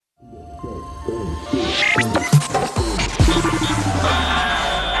Big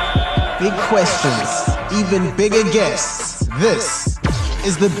questions, even bigger guests. This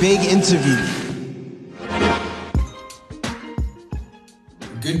is The Big Interview.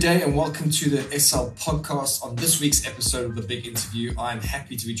 Good day and welcome to the SL podcast. On this week's episode of The Big Interview, I am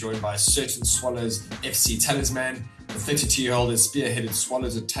happy to be joined by a certain Swallows FC talisman. The 32-year-old has spearheaded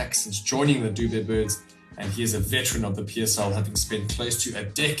Swallows attack since joining the Dubé Birds, and he is a veteran of the PSL, having spent close to a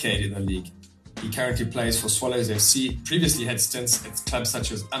decade in the league. He currently plays for Swallows FC, previously had stints at clubs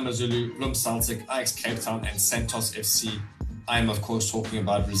such as Amazulu, Bloem Celtic, Ajax Cape Town and Santos FC. I am of course talking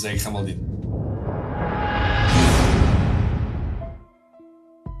about Ruzaigh Gamildien.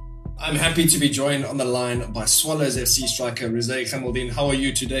 I'm happy to be joined on the line by Swallows FC striker Ruzaigh Gamildien. How are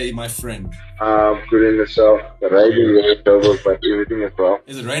you today, my friend? Good in yourself. The raining is over, but everything is well.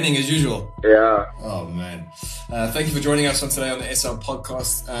 Is it raining as usual? Yeah. Oh, man. Thank you for joining us today on the SL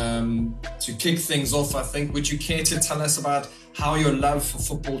podcast. To kick things off, I think, would you care to tell us about how your love for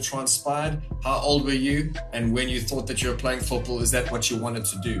football transpired? How old were you? And when you thought that you were playing football, is that what you wanted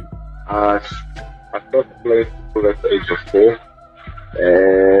to do? I started playing football at the age of 4.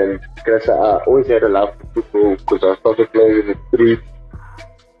 And because I always had a love for football, because I started playing in the streets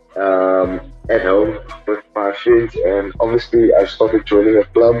at home with my friends, and obviously I started joining a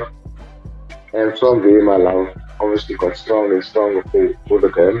club, and from there my love obviously got stronger and stronger for the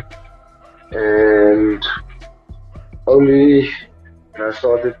game. And only when I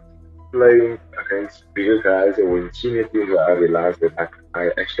started playing against bigger guys and when senior teams, I realized that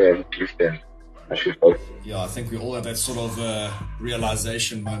I actually have a gift and I should hope. Yeah, I think we all have that sort of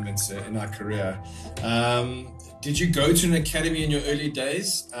realization moments in our career. Did you go to an academy in your early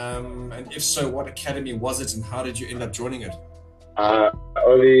days? And if so, what academy was it and how did you end up joining it? I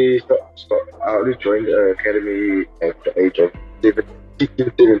only joined the academy at the age of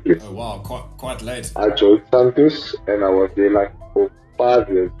 16, 17. Oh wow, quite late. I joined Santos and I was there like for 5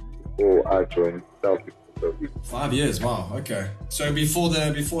 years before I joined Celtic. 5 years, wow, okay. So before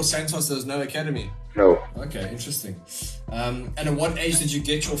Santos, there was no academy? No. Okay, interesting. And at what age did you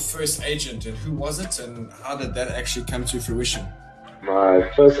get your first agent and who was it and how did that actually come to fruition? My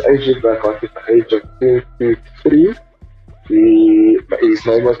first agent I got at the age of 23. His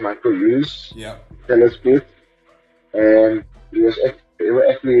name was Michael Hughes. Yeah. Talisman. And they were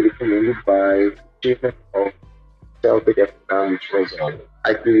actually recommended by chairman of Celtic at the time, which was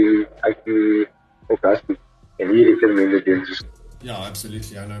actually Augustus, and he recommended him. Yeah,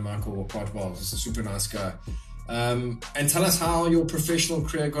 absolutely. I know Michael quite well. He's a super nice guy. And tell us how your professional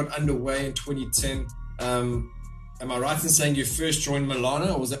career got underway in 2010. Am I right in saying you first joined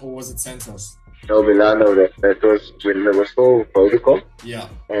Milano, or was it Santos? No, Milano. That was when there was still Vodacom. Yeah.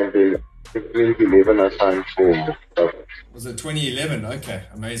 And then in 2011 I signed for. Was it 2011? Okay,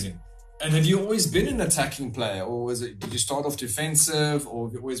 amazing. And have you always been an attacking player, or did you start off defensive, or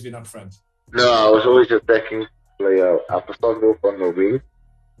have you always been up front? No, I was always an attacking player. I started off on the wing,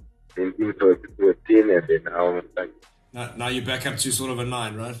 then into a 10, and then I was like. Now you're back up to sort of a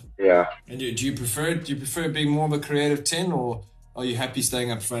 9, right? Yeah. And do you prefer being more of a creative 10, or are you happy staying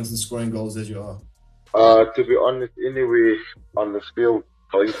up front and scoring goals as you are? To be honest, anyway, on the field,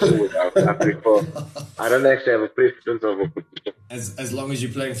 going forward, I prefer. I don't actually have a preference of a position. As long as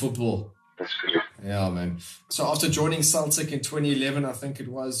you're playing football. That's true. Yeah, man. So after joining Celtic in 2011, I think it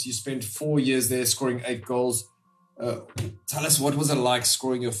was, you spent 4 years there scoring 8 goals. Tell us, what was it like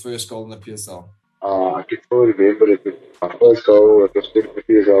scoring your first goal in the PSL? I can still remember it. My first goal at the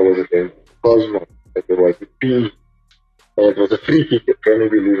PSL was against Cosmo. It was a P. And it was a free kick. Can you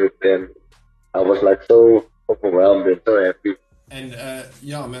believe it? And I was like so overwhelmed and so happy. And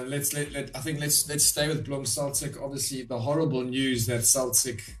yeah, man, let's stay with Bloem Celtic. Obviously, the horrible news that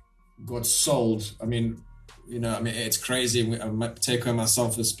Celtic got sold. I mean, it's crazy. Teko and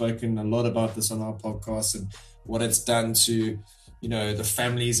myself have spoken a lot about this on our podcast and what it's done to, the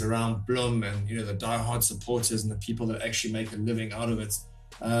families around Bloem and, the diehard supporters and the people that actually make a living out of it.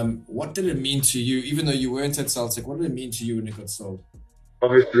 What did it mean to you, even though you weren't at Celtic? What did it mean to you when it got sold?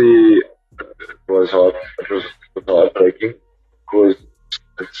 Obviously, it was hard. It was heartbreaking because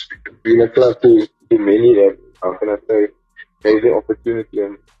it's been a club to many that, how can I say, gave the opportunity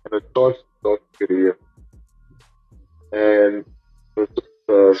and a chance to start a career. And the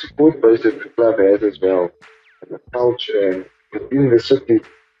support base that the club has as well, and the culture and within the city,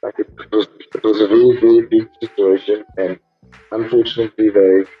 like it was a very, very big situation, and unfortunately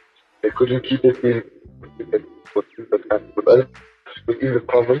they couldn't keep it within the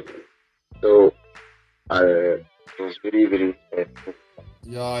province. So it was very, very sad.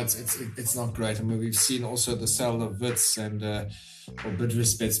 Yeah, it's not great. I mean, we've seen also the sale of Wits and or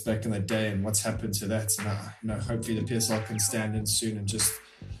Bidvest back in the day, and what's happened to that. And hopefully the PSL can stand in soon and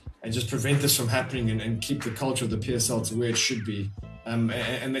just prevent this from happening and keep the culture of the PSL to where it should be.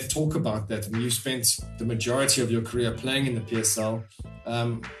 And let's talk about that. I mean, you spent the majority of your career playing in the PSL.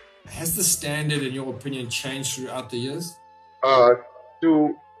 Has the standard, in your opinion, changed throughout the years?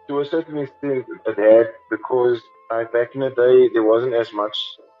 To a certain extent, it had, because back in the day there wasn't as much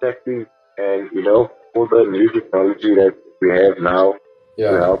tactics and all the new technology that we have now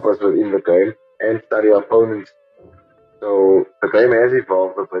to help us within the game and study our opponents. So the game has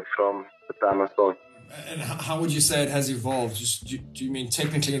evolved a bit from the time I started. And how would you say it has evolved? Do you mean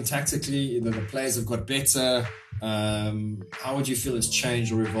technically and tactically? The players have got better. How would you feel it's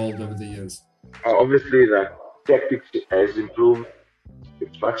changed or evolved over the years? Obviously, the tactics has improved.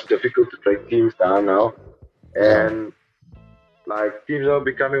 It's much difficult to break teams down now, and teams are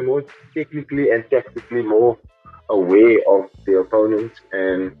becoming more technically and tactically more aware of their opponents,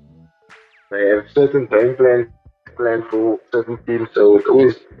 and they have certain game plan for certain teams. So it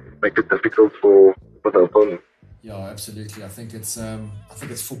always makes it difficult for the opponent. Yeah, absolutely. I think it's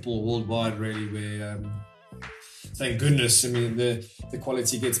football worldwide, really, where thank goodness. I mean, the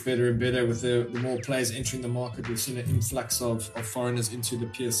quality gets better and better with the more players entering the market. We've seen an influx of foreigners into the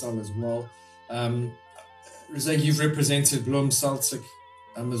PSL as well. Ruzaigh, you've represented Bloem, Celtic,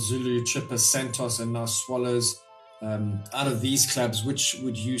 Amazulu, Chippa, Santos, and now Swallows. Out of these clubs, which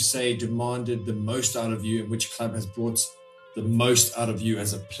would you say demanded the most out of you, and which club has brought the most out of you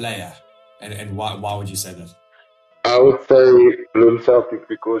as a player? And why would you say that? I would say Bloem Celtic,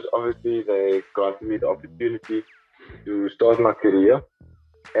 because obviously they granted me the opportunity to start my career,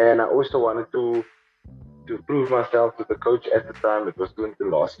 and I also wanted to prove myself to the coach at the time. It was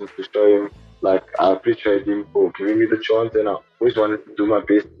Quinton Larson, to show him I appreciate him for giving me the chance, and I always wanted to do my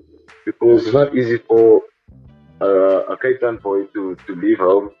best, because it's not easy for a Cape Town boy to leave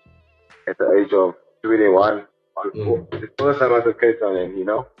home at the age of 21. The first time I was at Cape Town,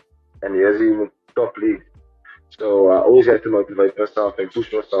 and here's in the top league. So I always had to motivate myself and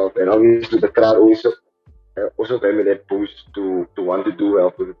push myself, and obviously the crowd also gave me that boost to want to do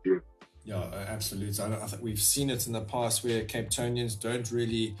well for the team. Yeah, absolutely. I think we've seen it in the past where Cape Townians don't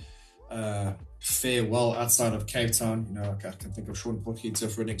really fare well outside of Cape Town. I can think of Sean Potgieter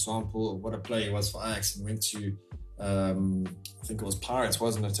for an example of what a player he was for Ajax, and went to I think it was Pirates,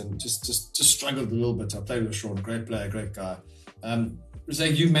 wasn't it? And just struggled a little bit. I played with Sean, great player, great guy.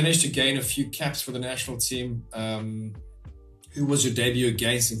 Ruzaigh, you managed to gain a few caps for the national team. Who was your debut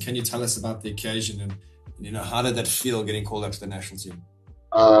against, and can you tell us about the occasion, and how did that feel getting called up to the national team?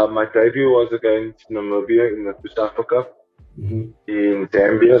 My debut was against Namibia in the Mustafa Cup in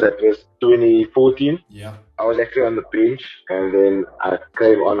Zambia. That was 2014. Yeah. I was actually on the bench, and then I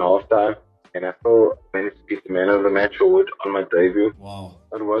came on halftime, and I still managed to get the man of the match award on my debut. Wow.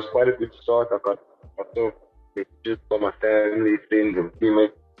 It was quite a good start. I got also messages from my family, friends, and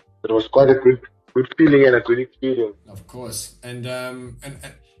teammates. It was quite a good feeling and a good experience. Of course. And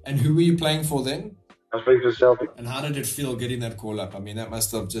who were you playing for then? I was playing for Celtic. And how did it feel getting that call up? I mean, that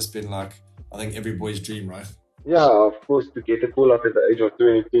must have just been I think every boy's dream, right? Yeah, of course, to get a call up at the age of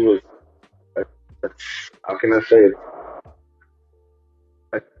 22 was, how can I say it?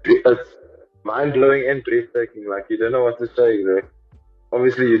 It's mind-blowing and breathtaking. You don't know what to say.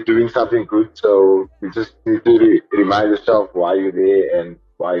 Obviously, you're doing something good, so you just need to remind yourself why you're there and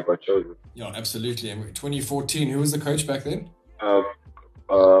why you got chosen. Yeah, absolutely. And 2014, who was the coach back then?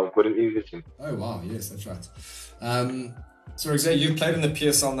 Gordon Englishman. Oh, wow. Yes, that's right. So, Ruzaigh, you've played in the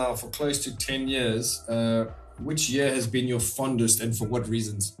PSL now for close to 10 years. Which year has been your fondest, and for what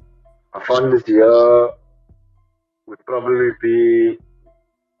reasons? My fondest year would probably be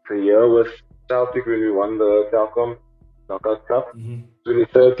the year with Celtic when we won the Telkom Knockout Cup,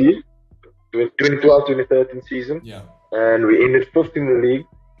 2013, 2012-2013 season. Yeah. And we ended 5th in the league,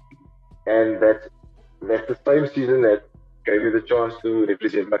 and that's the same season that gave me the chance to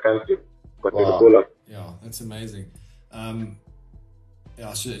represent my country. Got me the call up. Yeah, that's amazing.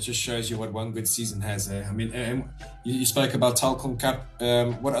 Yeah, it just shows you what one good season has. I mean, you spoke about Telkom Cup.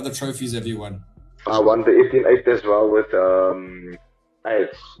 What other trophies have you won? I won the 18-8 as well with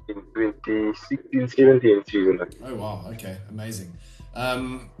Ajax in 2016-17 season. Oh, wow. Okay, amazing.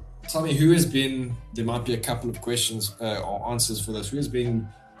 Tell me, who has been, there might be a couple of questions or answers for this. Who has been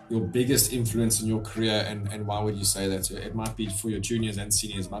your biggest influence in your career, and why would you say that? It might be for your juniors and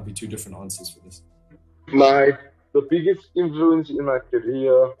seniors. It might be two different answers for this. The biggest influence in my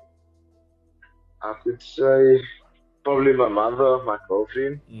career, I could say, probably my mother, my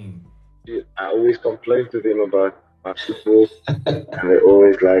girlfriend. I always complain to them about my football, and they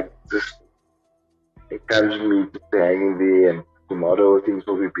always like just encourage me to hang in there and tomorrow things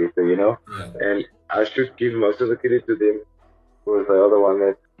will be better, you know. Yeah. And I should give most of the credit to them because they are the one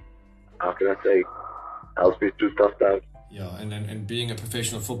that, how can I say, helps me through tough times. Yeah, and being a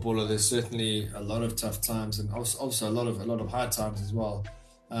professional footballer, there's certainly a lot of tough times and also a lot of hard times as well.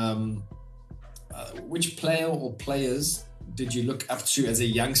 Which player or players did you look up to as a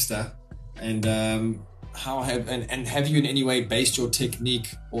youngster, and have you in any way based your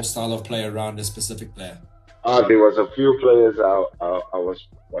technique or style of play around a specific player? There was a few players I was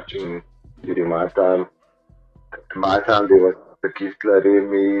watching during my time. In my time, there was the Keith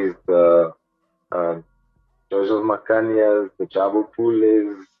Claremis, the Joseph Macanias, the Jabu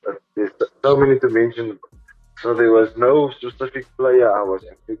Poules. There's so many to mention. So there was no specific player I was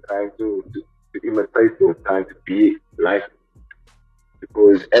actually trying to imitate or trying to be like.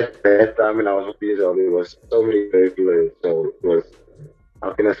 Because at that time when I was with PSL, there was so many great players. So it was,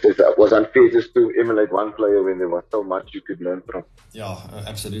 how can I say, it was unfair just to emulate one player when there was so much you could learn from. Yeah,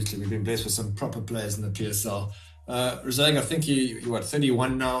 absolutely. We've been blessed with some proper players in the PSL. Ruzaigh, I think you're at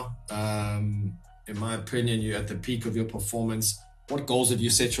 31 now. In my opinion, you're at the peak of your performance. What goals have you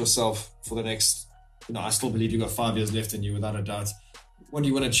set yourself for the next, I still believe you've got 5 years left in you without a doubt. What do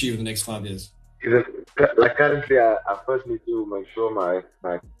you want to achieve in the next 5 years? Like currently, I first need to make sure my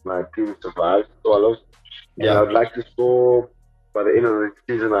team survives Swallows. Yeah, I'd like to score by the end of the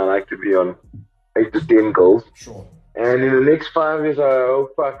season. I like to be on 8 to 10 goals. Sure. And in the next 5 years, I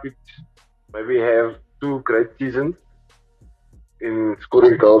hope I could maybe have 2 great seasons in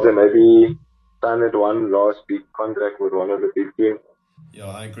scoring goals and maybe sign at one last big contract with one of the big teams. Yeah,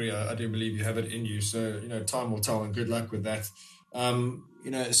 I agree. I do believe you have it in you. So, time will tell, and good luck with that.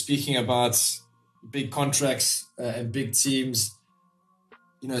 Speaking about big contracts and big teams,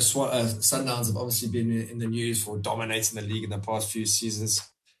 Sundowns have obviously been in the news for dominating the league in the past few seasons.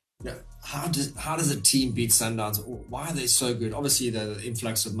 How does a team beat Sundowns? Why are they so good? Obviously, the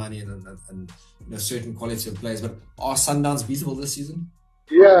influx of money and certain quality of players, but are Sundowns beatable this season?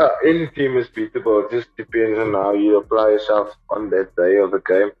 Yeah, any team is beatable. It just depends on how you apply yourself on that day of the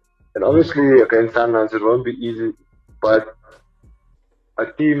game. And obviously, against Sundowns, it won't be easy, but a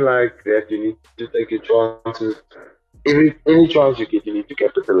team like that, you need to take your chances. Any chance you get, you need to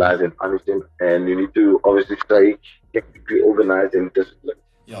capitalize and punish them, and you need to obviously stay technically organized and disciplined.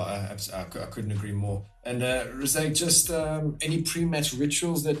 Yeah, I couldn't agree more. And Ruzaigh, just any pre-match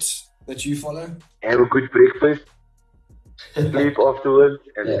rituals that you follow? Have a good breakfast, sleep afterwards,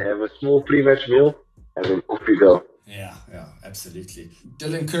 and then have a small pre-match meal, and then off you go. Yeah, absolutely.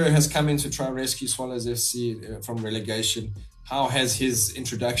 Dylan Kerr has come in to try and rescue Swallows FC from relegation. How has his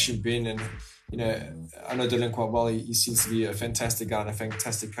introduction been? And I know Dylan quite well. He seems to be a fantastic guy and a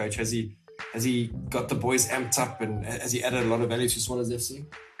fantastic coach. Has he got the boys amped up, and has he added a lot of value to Swallows FC?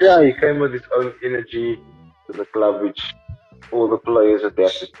 Yeah, he came with his own energy to the club, which all the players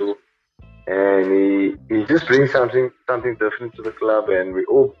adapted to, and he just brings something different to the club, and we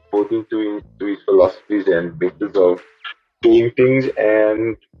all bought into his philosophies and methods of doing things,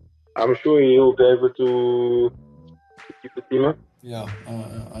 and I'm sure he'll be able to keep the team up. Yeah,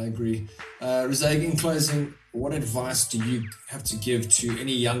 I agree. Ruzaigh, in closing, what advice do you have to give to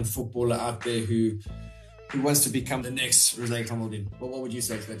any young footballer out there who wants to become the next Ruzaigh Gamildien? What would you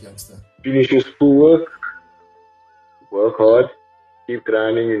say to that youngster? Finish your schoolwork, work hard, keep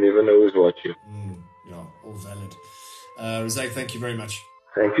grinding, you never know who's watching. Yeah, all valid. Ruzaigh, thank you very much.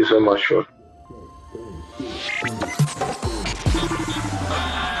 Thank you so much, Sean.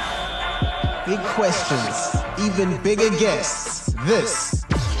 Big questions, even bigger guests. This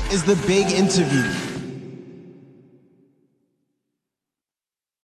is the Big Interview.